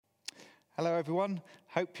Hello everyone,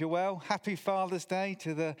 hope you're well. Happy Father's Day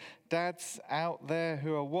to the dads out there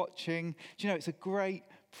who are watching. Do you know, it's a great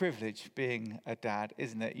privilege being a dad,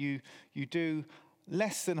 isn't it? You do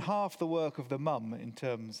less than half the work of the mum in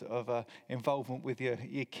terms of involvement with your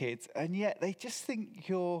kids, and yet they just think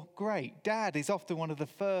you're great. Dad is often one of the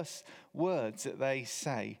first words that they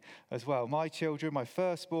say as well. My children, my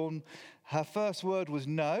firstborn, her first word was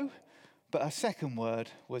no, but her second word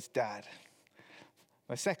was dad.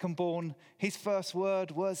 My second-born, his first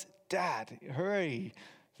word was dad. Hooray.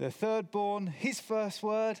 The third-born, his first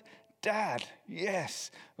word, dad.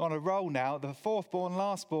 Yes. On a roll now. The fourth-born,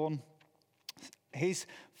 last-born, his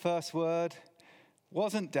first word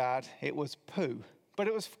wasn't dad, it was poo. But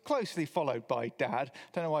it was closely followed by dad.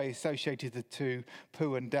 Don't know why he associated the two,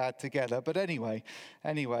 poo and dad, together. But anyway,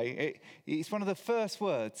 it's one of the first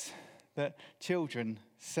words that children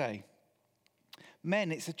say.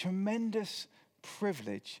 Men, it's a tremendous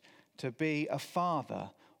privilege to be a father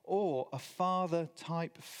or a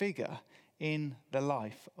father-type figure in the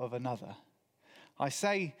life of another. I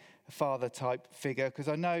say father-type figure because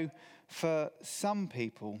I know for some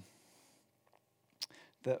people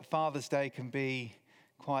that Father's Day can be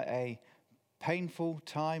quite a painful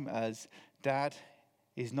time as dad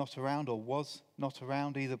is not around or was not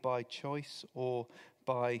around either by choice or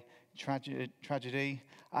by tragedy.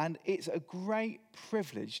 And it's a great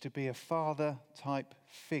privilege to be a father-type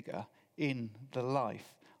figure in the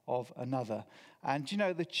life of another. And you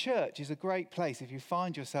know, the church is a great place if you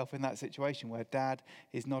find yourself in that situation where dad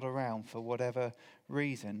is not around for whatever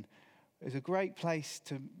reason. It's a great place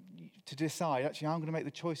to decide, actually, I'm going to make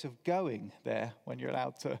the choice of going there when you're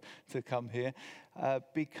allowed to come here,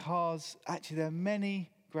 because actually there are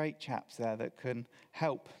many great chaps there that can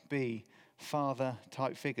help be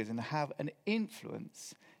father-type figures and have an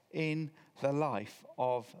influence in the life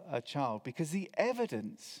of a child, because the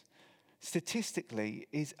evidence statistically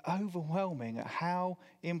is overwhelming at how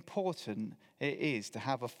important it is to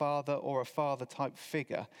have a father or a father-type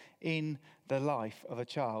figure in the life of a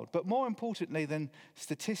child. But more importantly than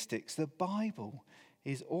statistics, the Bible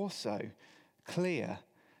is also clear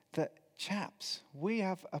that chaps, we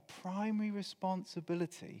have a primary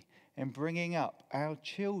responsibility in bringing up our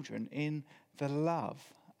children in the love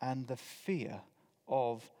and the fear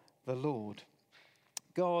of the Lord.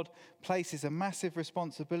 God places a massive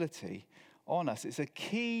responsibility on us. It's a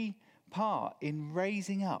key part in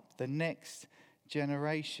raising up the next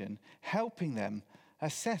generation, helping them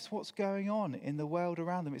assess what's going on in the world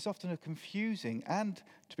around them. It's often a confusing and,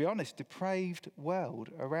 to be honest, depraved world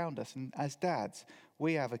around us. And as dads,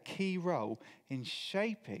 we have a key role in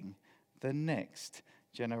shaping the next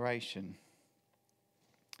generation.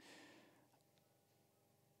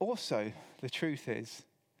 Also, the truth is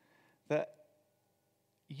that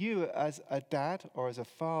you as a dad or as a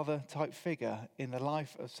father type figure in the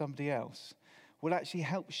life of somebody else will actually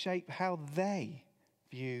help shape how they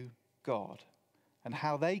view God and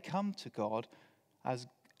how they come to God as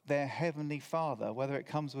their heavenly Father, whether it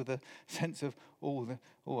comes with a sense of, I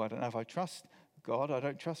don't know if I trust God, I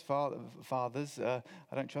don't trust fathers, I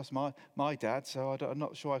don't trust my dad, so I'm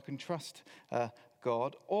not sure I can trust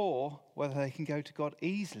God, or whether they can go to God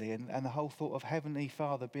easily and the whole thought of Heavenly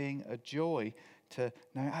Father being a joy to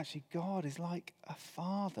know actually God is like a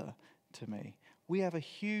father to me. We have a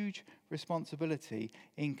huge responsibility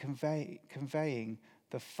in conveying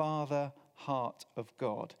the father heart of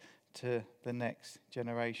God to the next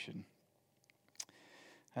generation.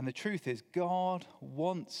 And the truth is, God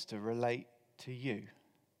wants to relate to you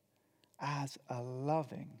as a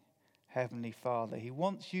loving Heavenly Father. He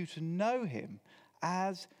wants you to know him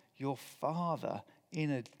as your Father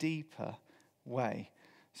in a deeper way.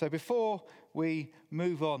 So before we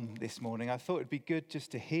move on this morning, I thought it'd be good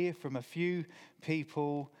just to hear from a few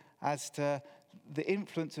people as to the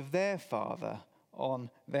influence of their father on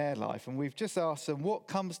their life. And we've just asked them what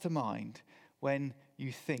comes to mind when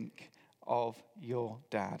you think of your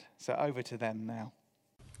dad. So over to them now.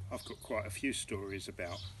 I've got quite a few stories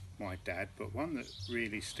about my dad, but one that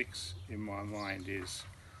really sticks in my mind is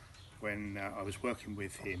when I was working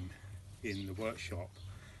with him in the workshop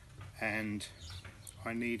and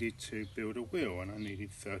I needed to build a wheel and I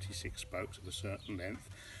needed 36 spokes of a certain length,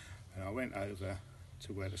 and I went over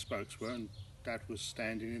to where the spokes were and Dad was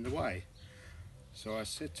standing in the way. So I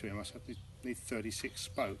said to him, I need 36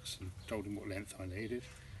 spokes, and told him what length I needed,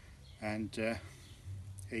 and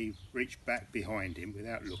he reached back behind him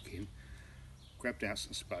without looking, grabbed out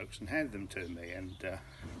some spokes and handed them to me, and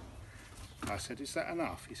I said, is that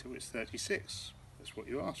enough? He said, well, it's 36, that's what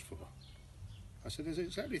you asked for. I said, there's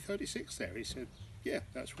exactly 36 there. He said, yeah,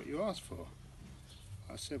 that's what you asked for.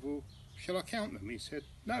 I said, well, shall I count them? He said,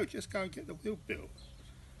 no, just go and get the wheel built.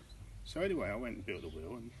 So anyway, I went and built the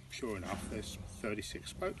wheel, and sure enough, there's 36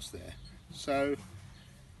 spokes there. So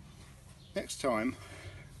next time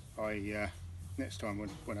I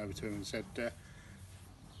went over to him and said, Dad,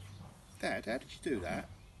 how did you do that?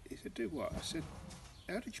 He said, do what? I said,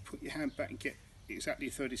 how did you put your hand back and get exactly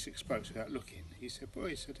 36 spokes without looking? He said, well,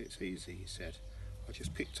 he said, it's easy. He said, I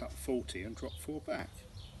just picked up 40 and dropped 4 back.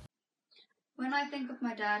 When I think of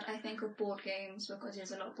my dad, I think of board games, because he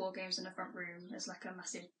has a lot of board games in the front room. There's like a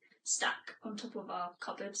massive stack on top of our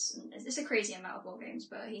cupboards. And it's a crazy amount of board games,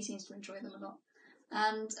 but he seems to enjoy them a lot.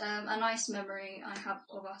 And a nice memory I have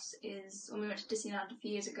of us is when we went to Disneyland a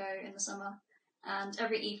few years ago in the summer, and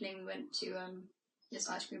every evening we went to this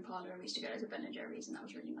ice cream parlour and we used to go to Ben & Jerry's, and that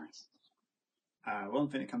was really nice. One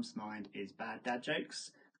thing that comes to mind is bad dad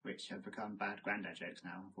jokes, which have become bad granddad jokes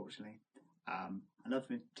now, unfortunately. Another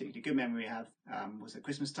particularly good memory I have was at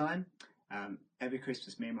Christmas time. Every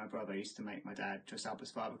Christmas, me and my brother used to make my dad dress up as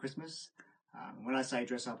Father Christmas. When I say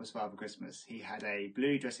dress up as Father Christmas, he had a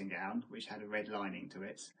blue dressing gown which had a red lining to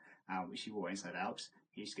it, which he wore inside out.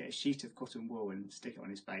 He used to get a sheet of cotton wool and stick it on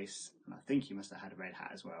his face, and I think he must have had a red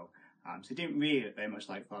hat as well. So he didn't really look very much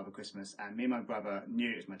like Father Christmas, and me and my brother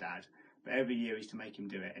knew it was my dad, but every year we used to make him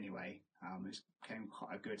do it anyway. It became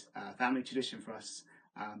quite a good family tradition for us,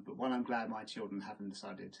 but one I'm glad my children haven't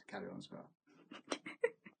decided to carry on as well.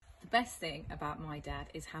 The best thing about my dad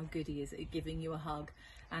is how good he is at giving you a hug,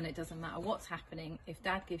 and it doesn't matter what's happening, if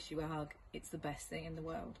Dad gives you a hug, it's the best thing in the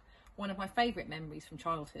world. One of my favourite memories from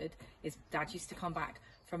childhood is Dad used to come back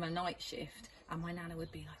from a night shift and my nana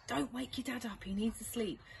would be like, don't wake your dad up, he needs to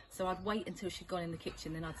sleep. So I'd wait until she'd gone in the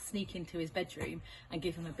kitchen, then I'd sneak into his bedroom and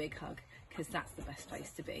give him a big hug, because that's the best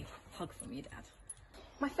place to be. Hug from your dad.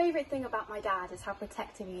 My favourite thing about my dad is how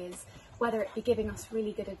protective he is, whether it be giving us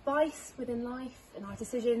really good advice within life and our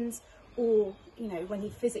decisions, or, you know, when he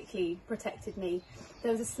physically protected me.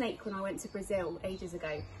 There was a snake when I went to Brazil ages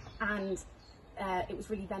ago, and it was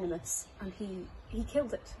really venomous, and he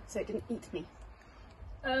killed it, so it didn't eat me.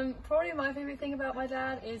 Probably my favourite thing about my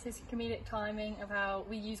dad is his comedic timing of how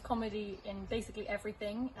we use comedy in basically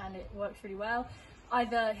everything, and it works really well.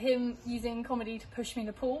 Either him using comedy to push me in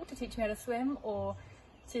the pool to teach me how to swim, or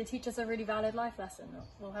to teach us a really valid life lesson that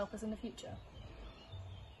will help us in the future.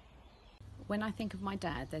 When I think of my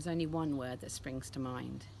dad, there's only one word that springs to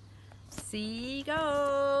mind. Seagulls!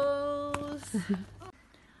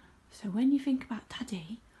 So when you think about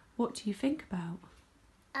Daddy, what do you think about?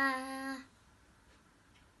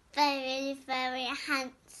 Very, very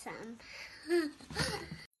handsome. When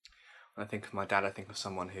I think of my dad, I think of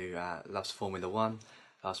someone who loves Formula One,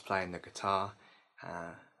 loves playing the guitar,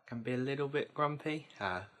 can be a little bit grumpy,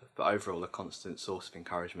 but overall a constant source of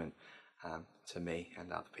encouragement to me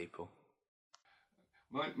and other people.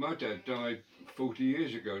 My dad died 40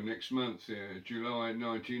 years ago next month, July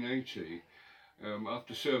 1980.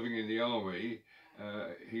 After serving in the army,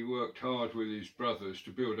 he worked hard with his brothers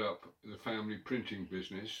to build up the family printing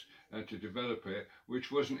business and to develop it,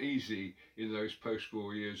 which wasn't easy in those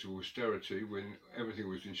post-war years of austerity when everything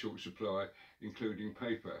was in short supply, including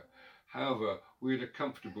paper. However, we had a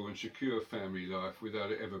comfortable and secure family life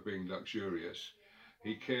without it ever being luxurious.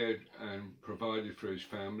 He cared and provided for his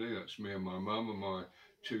family, that's me and my mum and my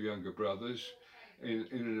 2 younger brothers, in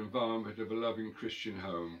an environment of a loving Christian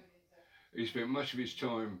home. He spent much of his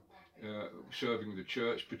time serving the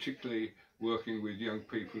church, particularly working with young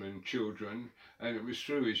people and children, and it was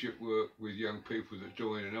through his work with young people that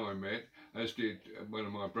Doreen and I met, as did one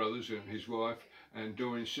of my brothers and his wife, and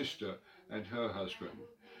Doreen's sister and her husband.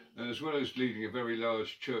 And as well as leading a very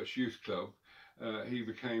large church youth club, he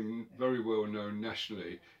became very well known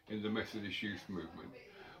nationally in the Methodist youth movement.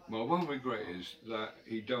 My one regret is that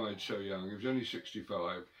he died so young. He was only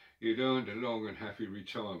 65. He had earned a long and happy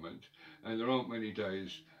retirement, and there aren't many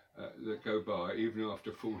days that go by, even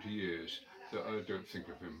after 40 years, that I don't think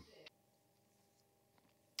of him.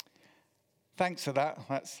 Thanks for that.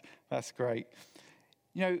 That's great.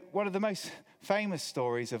 You know, one of the most famous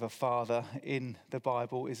stories of a father in the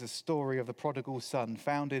Bible is the story of the prodigal son,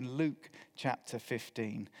 found in Luke chapter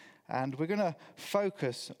 15. And we're going to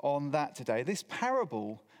focus on that today. This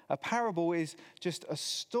parable, a parable is just a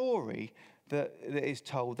story that is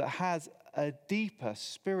told that has a deeper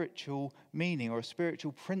spiritual meaning or a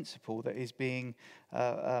spiritual principle that is being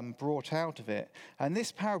brought out of it. And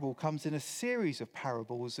this parable comes in a series of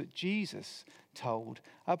parables that Jesus told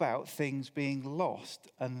about things being lost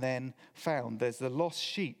and then found. There's the lost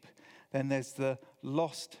sheep, then there's the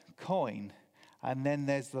lost coin, and then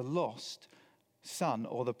there's the lost son,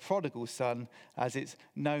 or the prodigal son as it's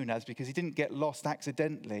known as, because he didn't get lost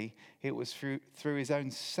accidentally. It was through his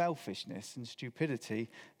own selfishness and stupidity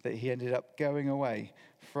that he ended up going away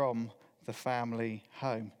from the family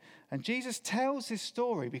home. And Jesus tells this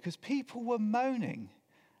story because people were moaning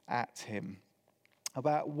at him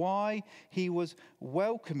about why he was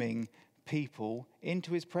welcoming people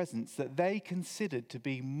into his presence that they considered to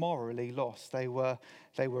be morally lost. They were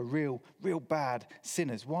real bad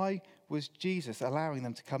sinners. Why was Jesus allowing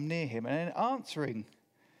them to come near him? And in answering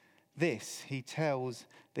this, he tells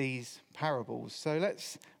these parables. So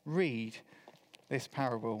let's read this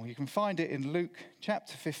parable. You can find it in Luke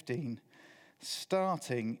chapter 15,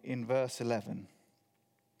 starting in verse 11.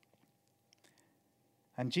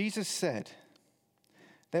 And Jesus said,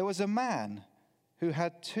 "There was a man who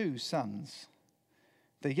had 2 sons.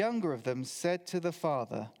 The younger of them said to the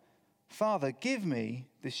father, 'Father, give me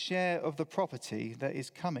the share of the property that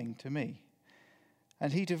is coming to me.'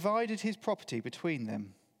 And he divided his property between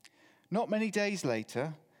them. Not many days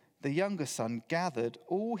later, the younger son gathered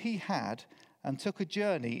all he had and took a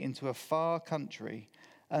journey into a far country,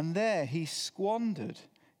 and there he squandered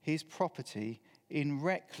his property in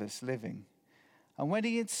reckless living. And when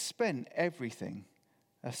he had spent everything,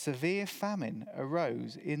 a severe famine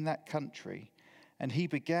arose in that country, and he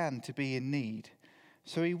began to be in need.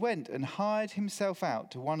 So he went and hired himself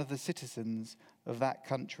out to one of the citizens of that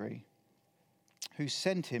country, who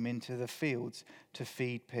sent him into the fields to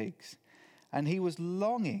feed pigs. And he was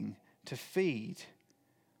longing to feed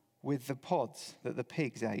with the pods that the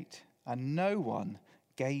pigs ate, and no one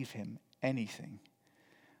gave him anything.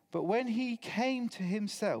 But when he came to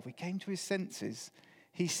himself, he came to his senses,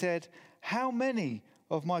 he said, 'How many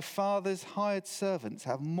of my father's hired servants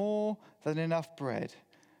have more than enough bread,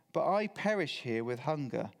 but I perish here with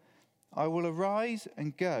hunger. I will arise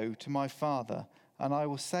and go to my father, and I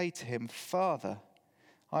will say to him, Father,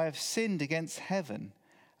 I have sinned against heaven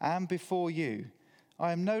and before you.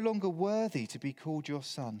 I am no longer worthy to be called your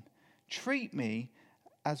son. Treat me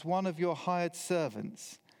as one of your hired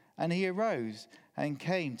servants.' And he arose and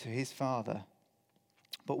came to his father.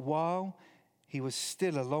 But while he was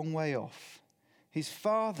still a long way off, his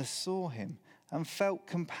father saw him and felt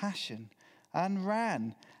compassion and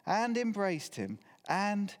ran and embraced him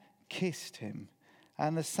and kissed him.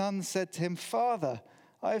 And the son said to him, 'Father,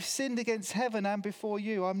 I have sinned against heaven and before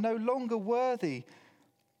you. I am no longer worthy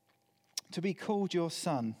to be called your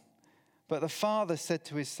son.' But the father said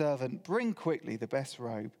to his servant, 'Bring quickly the best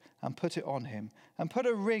robe and put it on him, and put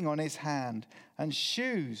a ring on his hand and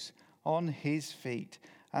shoes on his feet.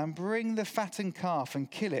 And bring the fattened calf and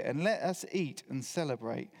kill it, and let us eat and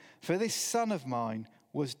celebrate. For this son of mine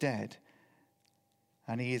was dead,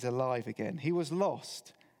 and he is alive again. He was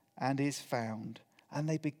lost and is found.' And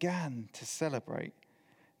they began to celebrate.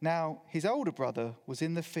 Now his older brother was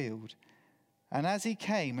in the field, and as he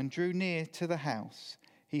came and drew near to the house,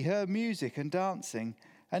 he heard music and dancing,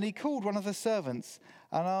 and he called one of the servants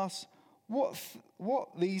and asked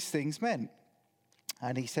what these things meant.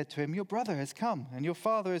 And he said to him, 'Your brother has come, and your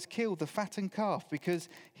father has killed the fattened calf, because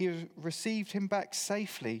he has received him back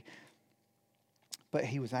safely.' But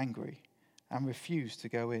he was angry and refused to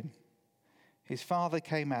go in. His father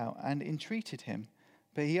came out and entreated him.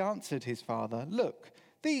 But he answered his father, 'Look,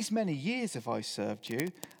 these many years have I served you,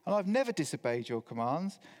 and I've never disobeyed your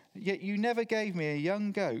commands. Yet you never gave me a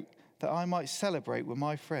young goat that I might celebrate with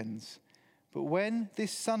my friends. But when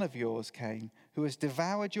this son of yours came, who has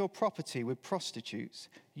devoured your property with prostitutes,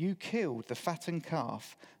 you killed the fattened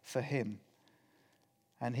calf for him.'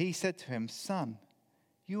 And he said to him, 'Son,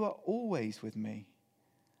 you are always with me,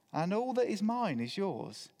 and all that is mine is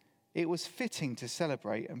yours. It was fitting to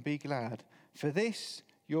celebrate and be glad. For this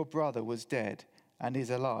your brother was dead and is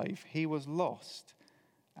alive. He was lost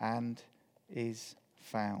and is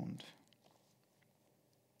found.'"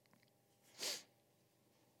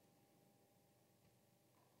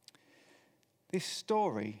 This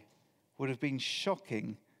story would have been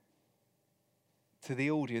shocking to the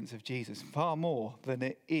audience of Jesus, far more than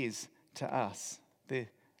it is to us in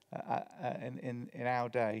our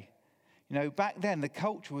day. You know, back then the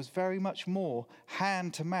culture was very much more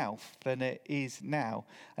hand to mouth than it is now.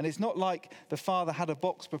 And it's not like the father had a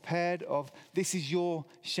box prepared of, "This is your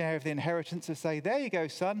share of the inheritance," to say, "There you go,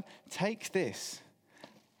 son, take this."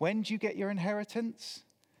 When do you get your inheritance?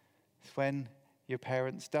 It's when your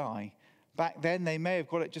parents die. Back then, they may have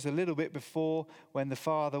got it just a little bit before, when the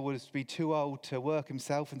father would be too old to work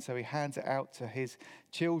himself, and so he hands it out to his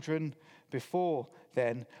children before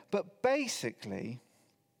then. But basically,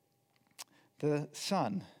 the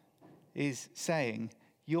son is saying,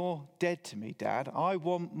 "You're dead to me, Dad. I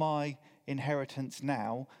want my inheritance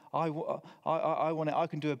now. I want it. I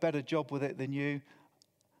can do a better job with it than you.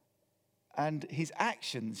 And his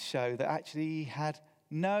actions show that actually he had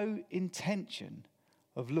no intention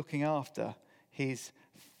of looking after his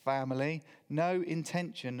family, no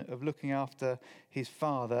intention of looking after his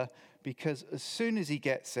father, because as soon as he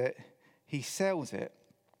gets it, he sells it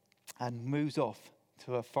and moves off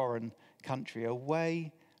to a foreign country,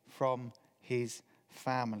 away from his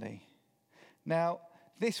family. Now,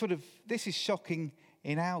 this is shocking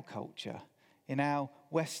in our culture, in our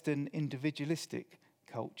Western individualistic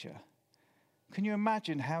culture. Can you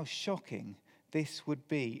imagine how shocking this would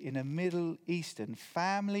be in a Middle Eastern,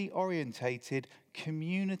 family-orientated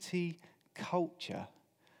community culture?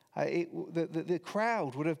 The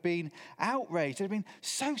crowd would have been outraged. They'd have been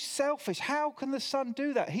so selfish. How can the son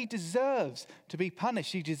do that? He deserves to be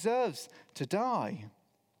punished. He deserves to die.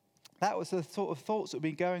 That was the sort of thoughts that would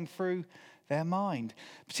be going through their mind,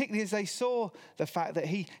 particularly as they saw the fact that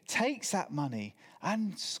he takes that money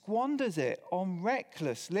and squanders it on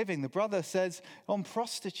reckless living. The brother says on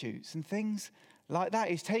prostitutes and things like that.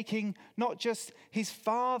 He's taking not just his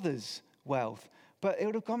father's wealth, but it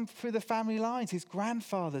would have gone through the family lines, his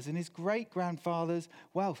grandfather's and his great-grandfather's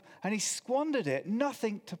wealth. And he squandered it,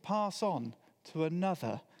 nothing to pass on to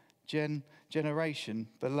another generation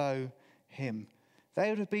below him. They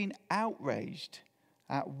would have been outraged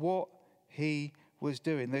at what he was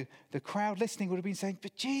doing. The crowd listening would have been saying,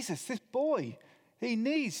 but Jesus, this boy, he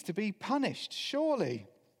needs to be punished, surely.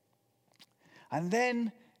 And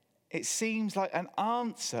then it seems like an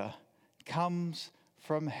answer comes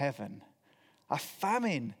from heaven. A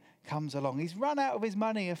famine comes along. He's run out of his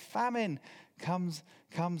money. A famine comes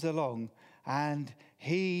along, and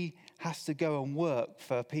he has to go and work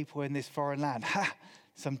for people in this foreign land.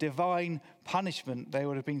 Some divine punishment, they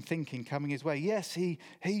would have been thinking, coming his way. Yes, he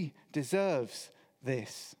deserves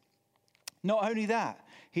this. Not only that,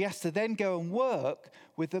 he has to then go and work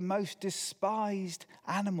with the most despised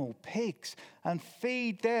animal, pigs, and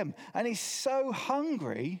feed them. And he's so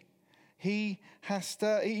hungry, he's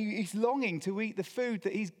longing to eat the food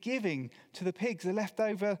that he's giving to the pigs, the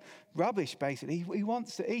leftover rubbish, basically. He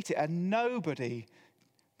wants to eat it, and nobody,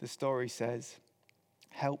 the story says,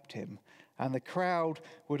 helped him. And the crowd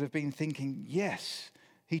would have been thinking, yes,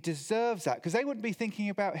 he deserves that. Because they wouldn't be thinking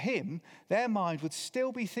about him. Their mind would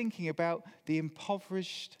still be thinking about the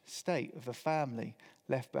impoverished state of the family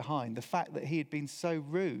left behind. The fact that he had been so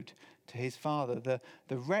rude to his father,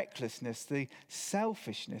 the recklessness, the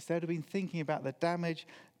selfishness. They would have been thinking about the damage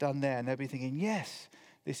done there. And they'd be thinking, yes,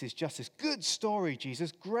 this is justice. Good story,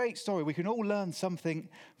 Jesus. Great story. We can all learn something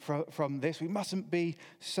from this. We mustn't be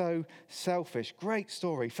so selfish. Great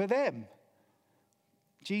story. For them,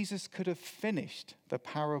 Jesus could have finished the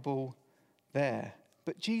parable there.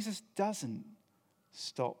 But Jesus doesn't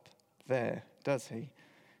stop there, does he?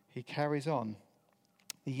 He carries on.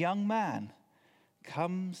 The young man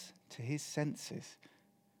comes to his senses.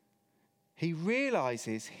 He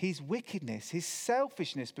realizes his wickedness, his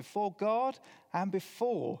selfishness before God and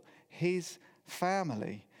before his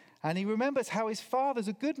family. And he remembers how his father's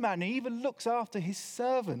a good man. He even looks after his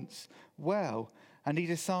servants well. And he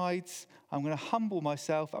decides, I'm going to humble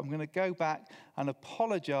myself. I'm going to go back and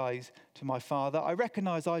apologize to my father. I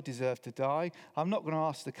recognize I deserve to die. I'm not going to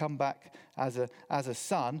ask to come back as a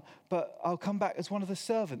son, but I'll come back as one of the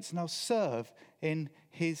servants and I'll serve in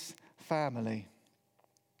his family.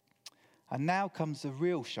 And now comes the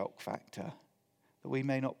real shock factor that we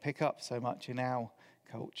may not pick up so much in our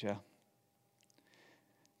culture.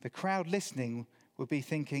 The crowd listening would be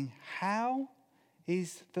thinking, how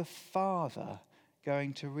is the father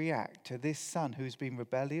going to react to this son who's been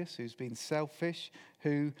rebellious, who's been selfish,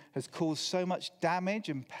 who has caused so much damage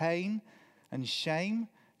and pain and shame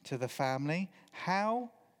to the family?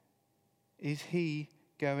 How is he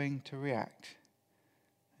going to react?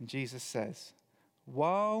 And Jesus says,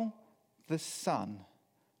 while the son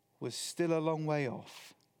was still a long way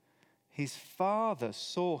off, his father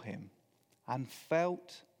saw him and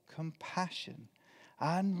felt compassion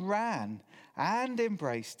and ran and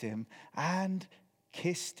embraced him and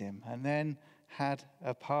kissed him and then had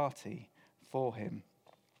a party for him.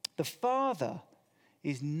 The father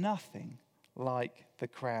is nothing like the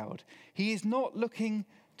crowd. He is not looking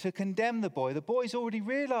to condemn the boy. The boy's already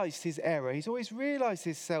realized his error. He's always realized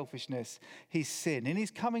his selfishness, his sin. And he's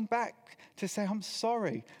coming back to say, I'm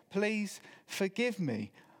sorry. Please forgive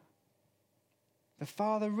me. The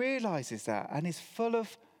father realizes that and is full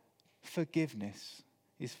of forgiveness.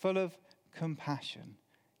 He's full of compassion.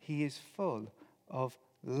 He is full of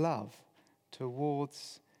love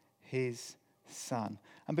towards his son.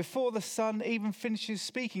 And before the son even finishes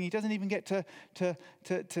speaking, he doesn't even get to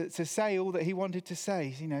say all that he wanted to say.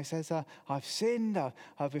 He says, I've sinned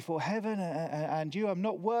before heaven and you. I'm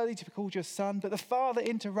not worthy to be called your son. But the father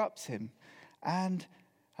interrupts him and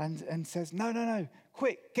says, no,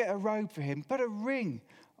 quick, get a robe for him. Put a ring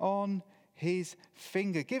on his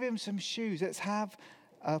finger. Give him some shoes. Let's have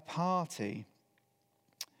a party.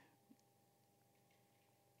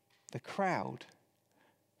 The crowd,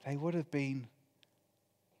 they would have been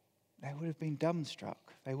dumbstruck.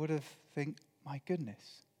 They would have think, my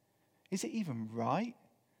goodness, is it even right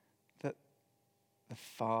that the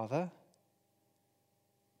Father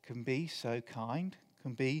can be so kind,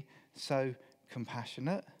 can be so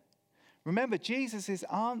compassionate? Remember, Jesus is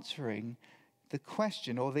answering the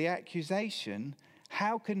question or the accusation,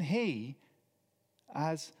 how can he,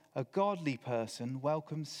 as a godly person,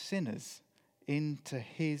 welcome sinners into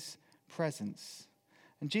his presence?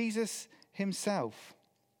 And Jesus himself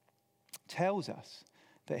tells us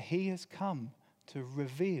that he has come to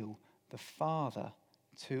reveal the Father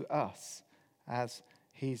to us as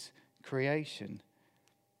his creation.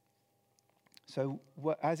 So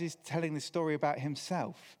as he's telling the story about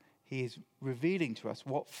himself, he is revealing to us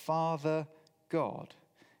what Father God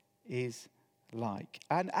is like.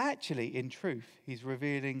 And actually, in truth, he's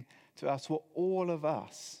revealing to us what all of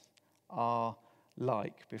us are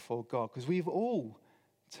like before God. Because we've all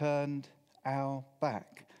turned our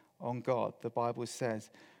back on God, the Bible says.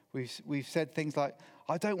 We've said things like,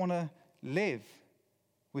 I don't want to live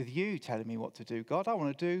with you telling me what to do, God. I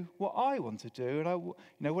want to do what I want to do.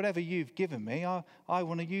 And whatever you've given me, I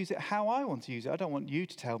want to use it how I want to use it. I don't want you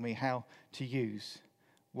to tell me how to use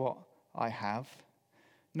what I have.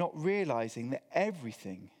 Not realizing that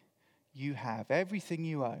everything you have, everything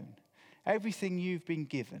you own, everything you've been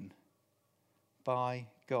given by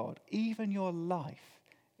God, even your life,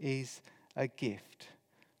 is a gift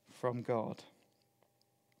from God.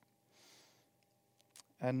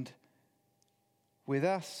 And with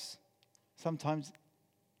us, sometimes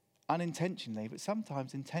unintentionally, but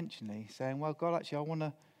sometimes intentionally, saying, well, God, actually, I want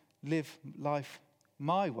to live life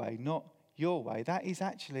my way, not your way. That is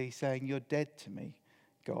actually saying you're dead to me,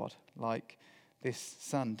 God, like this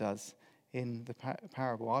son does in the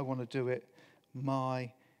parable. I want to do it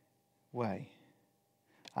my way.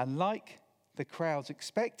 And like the crowds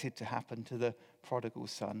expected to happen to the prodigal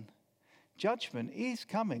son, judgment is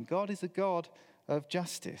coming. God is a God of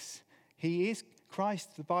justice.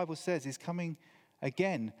 Christ, the Bible says, is coming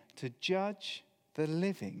again to judge the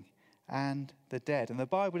living and the dead. And the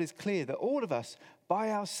Bible is clear that all of us,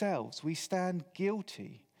 by ourselves, we stand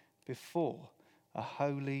guilty before a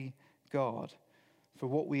holy God for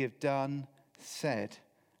what we have done, said,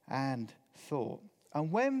 and thought.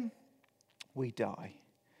 And when we die,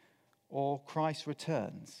 or Christ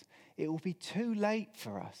returns, it will be too late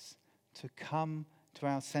for us to come to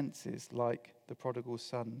our senses like the prodigal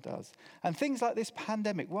son does. And things like this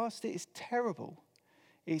pandemic, whilst it is terrible,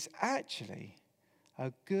 is actually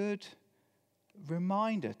a good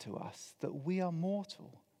reminder to us that we are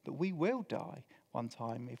mortal, that we will die one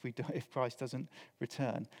time if Christ doesn't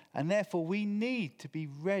return. And therefore we need to be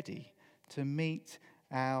ready to meet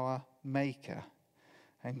our Maker.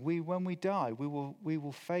 And when we die, we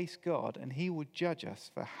will face God, and he will judge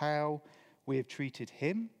us for how we have treated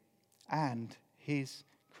him and his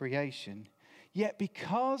creation. Yet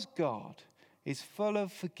because God is full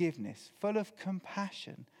of forgiveness, full of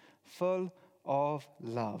compassion, full of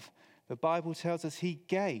love, the Bible tells us he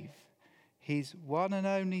gave his one and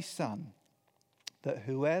only Son, that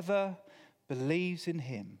whoever believes in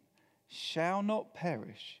him shall not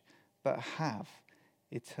perish, but have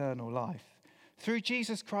eternal life. Through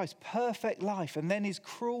Jesus Christ's perfect life and then his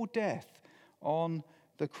cruel death on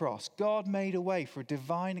the cross, God made a way for a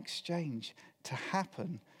divine exchange to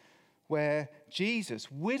happen where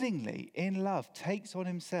Jesus willingly, in love, takes on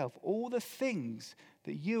himself all the things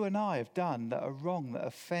that you and I have done that are wrong, that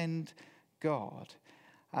offend God.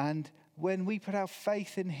 And when we put our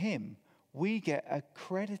faith in him, we get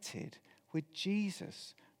accredited with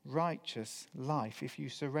Jesus' righteous life if you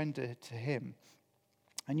surrender to him.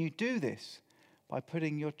 And you do this by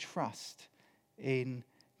putting your trust in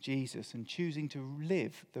Jesus and choosing to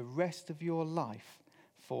live the rest of your life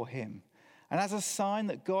for him. And as a sign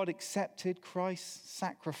that God accepted Christ's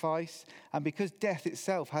sacrifice, and because death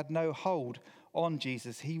itself had no hold on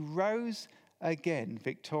Jesus, he rose again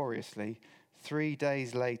victoriously 3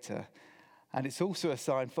 days later. And it's also a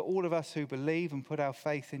sign for all of us who believe and put our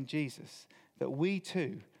faith in Jesus that we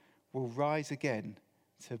too will rise again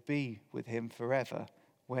to be with him forever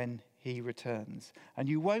when he returns. And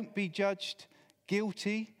you won't be judged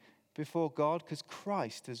guilty before God because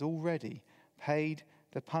Christ has already paid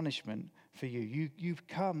the punishment for you. You've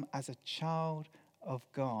come as a child of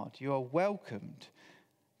God. You are welcomed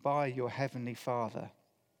by your heavenly Father.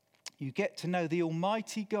 You get to know the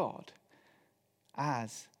Almighty God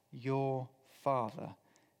as your Father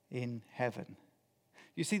in heaven.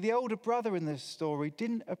 You see, the older brother in this story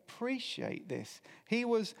didn't appreciate this. He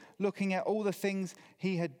was looking at all the things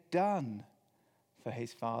he had done for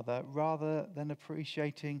his father rather than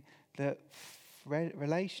appreciating the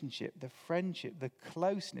relationship, the friendship, the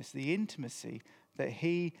closeness, the intimacy that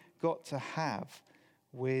he got to have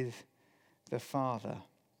with the Father.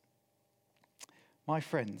 My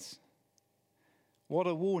friends, what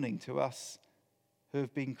a warning to us who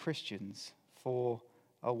have been Christians for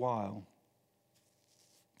a while.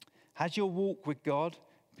 Has your walk with God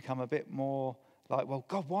become a bit more like, well,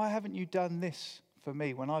 God, why haven't you done this for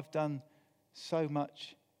me when I've done so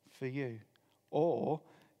much for you? Or,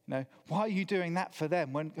 why are you doing that for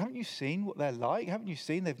them when haven't you seen what they're like? Haven't you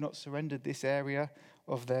seen they've not surrendered this area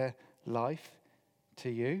of their life to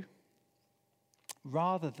you?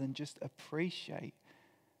 Rather than just appreciate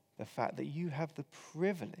the fact that you have the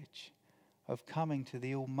privilege of coming to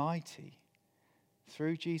the Almighty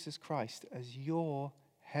through Jesus Christ as your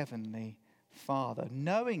heavenly Father,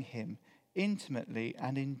 knowing him intimately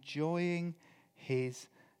and enjoying his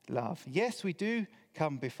love. Yes, we do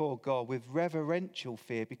come before God with reverential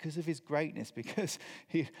fear because of his greatness, because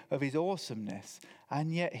of his awesomeness,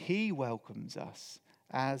 and yet he welcomes us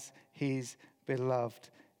as his beloved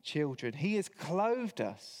children. He has clothed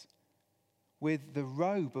us with the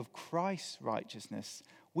robe of Christ's righteousness.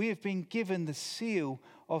 We have been given the seal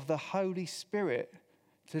of the Holy Spirit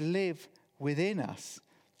to live within us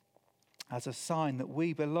as a sign that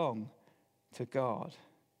we belong to God.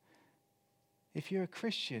 If you're a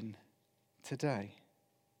Christian today,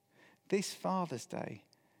 this Father's Day,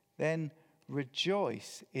 then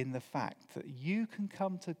rejoice in the fact that you can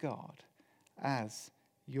come to God as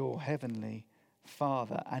your heavenly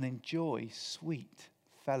Father and enjoy sweet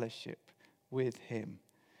fellowship with him.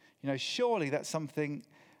 Surely that's something,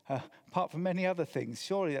 apart from many other things,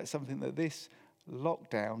 surely that's something that this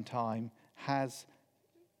lockdown time has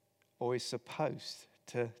or is supposed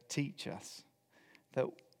to teach us. That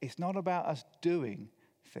it's not about us doing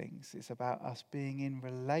things, it's about us being in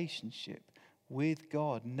relationship with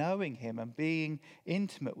God, knowing him and being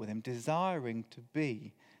intimate with him, desiring to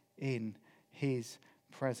be in his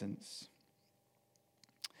presence.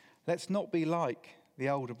 Let's not be like the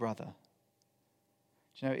older brother.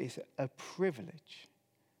 It's a privilege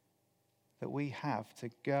that we have to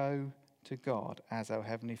go to God as our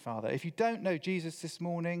Heavenly Father. If you don't know Jesus this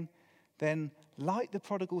morning, then like the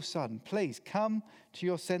prodigal son, please come to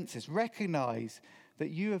your senses. Recognize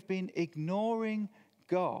that you have been ignoring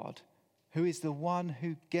God, who is the one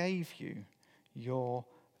who gave you your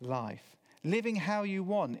life. Living how you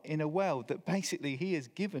want in a world that basically he has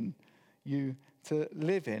given you to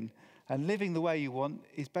live in. And living the way you want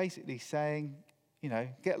is basically saying,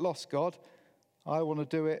 get lost, God. I want to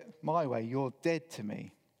do it my way. You're dead to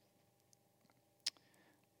me.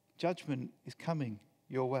 Judgment is coming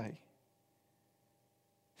your way.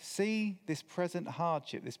 See this present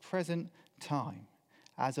hardship, this present time,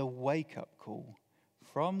 as a wake-up call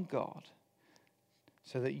from God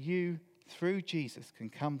so that you, through Jesus, can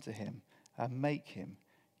come to him and make him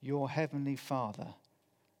your heavenly Father.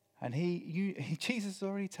 And Jesus has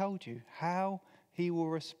already told you how he will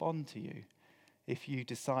respond to you if you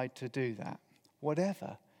decide to do that,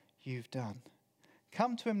 whatever you've done.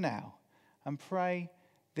 Come to him now and pray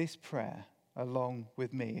this prayer along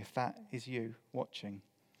with me, if that is you watching.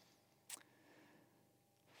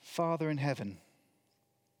 Father in heaven,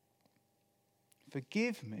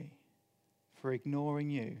 forgive me for ignoring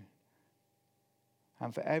you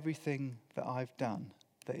and for everything that I've done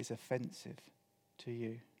that is offensive to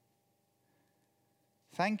you.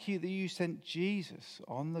 Thank you that you sent Jesus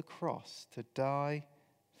on the cross to die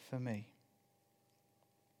for me.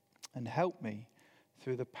 And help me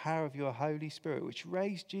through the power of your Holy Spirit, which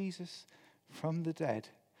raised Jesus from the dead,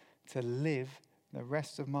 to live the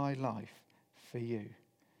rest of my life for you.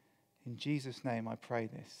 In Jesus' name I pray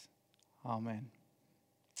this. Amen.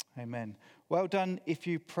 Amen. Well done if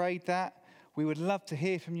you prayed that. We would love to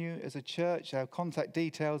hear from you as a church. Our contact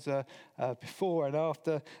details are before and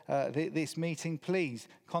after this meeting. Please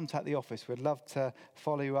contact the office. We'd love to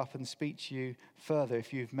follow you up and speak to you further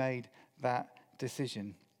if you've made that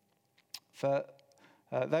decision. For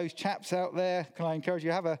those chaps out there, can I encourage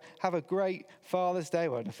you, have a great Father's Day.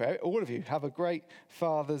 Well, all of you, have a great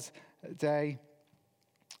Father's Day.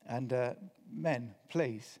 And men,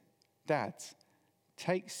 please, dads,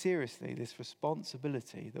 take seriously this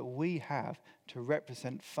responsibility that we have to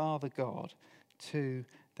represent Father God to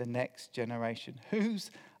the next generation.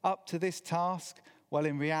 Who's up to this task? Well,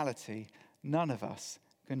 in reality, none of us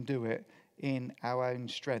can do it in our own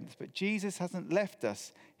strength. But Jesus hasn't left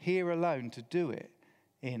us here alone to do it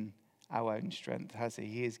in our own strength, has he?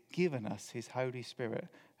 He has given us his Holy Spirit,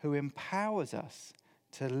 who empowers us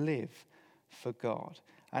to live for God.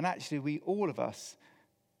 And actually, all of us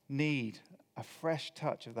need a fresh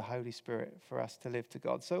touch of the Holy Spirit for us to live to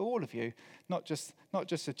God. So all of you, not just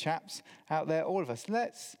the chaps out there, all of us,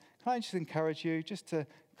 can I just encourage you just to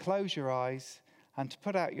close your eyes and to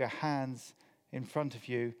put out your hands in front of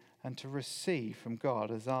you and to receive from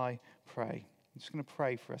God as I pray. I'm just going to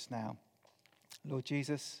pray for us now. Lord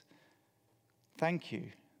Jesus, thank you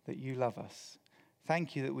that you love us.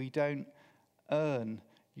 Thank you that we don't earn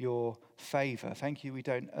your favour. Thank you we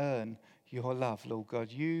don't earn your love, Lord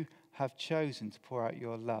God. You have chosen to pour out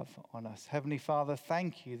your love on us. Heavenly Father,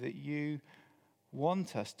 thank you that you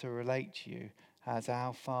want us to relate to you as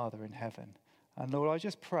our Father in heaven. And Lord, I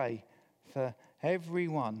just pray for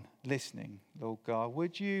everyone listening, Lord God,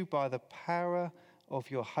 would you, by the power of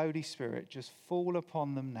your Holy Spirit, just fall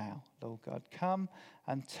upon them now, Lord God. Come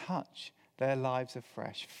and touch their lives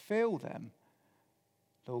afresh. Fill them,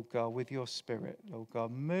 Lord God, with your Spirit, Lord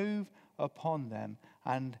God. Move upon them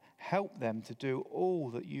and help them to do all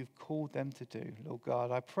that you've called them to do, Lord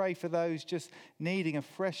God. I pray for those just needing a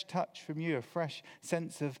fresh touch from you, a fresh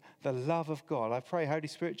sense of the love of God. I pray, Holy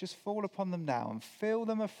Spirit, just fall upon them now and fill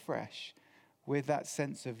them afresh with that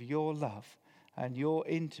sense of your love and your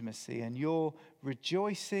intimacy and your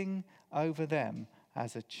rejoicing over them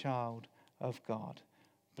as a child of God.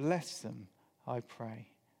 Bless them, I pray.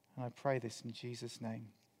 And I pray this in Jesus' name.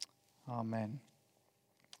 Amen.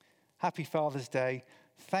 Happy Father's Day.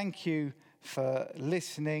 Thank you for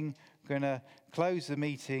listening. I'm going to close the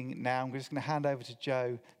meeting now. I'm just going to hand over to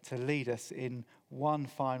Joe to lead us in one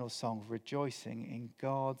final song, rejoicing in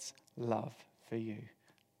God's love for you.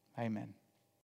 Amen.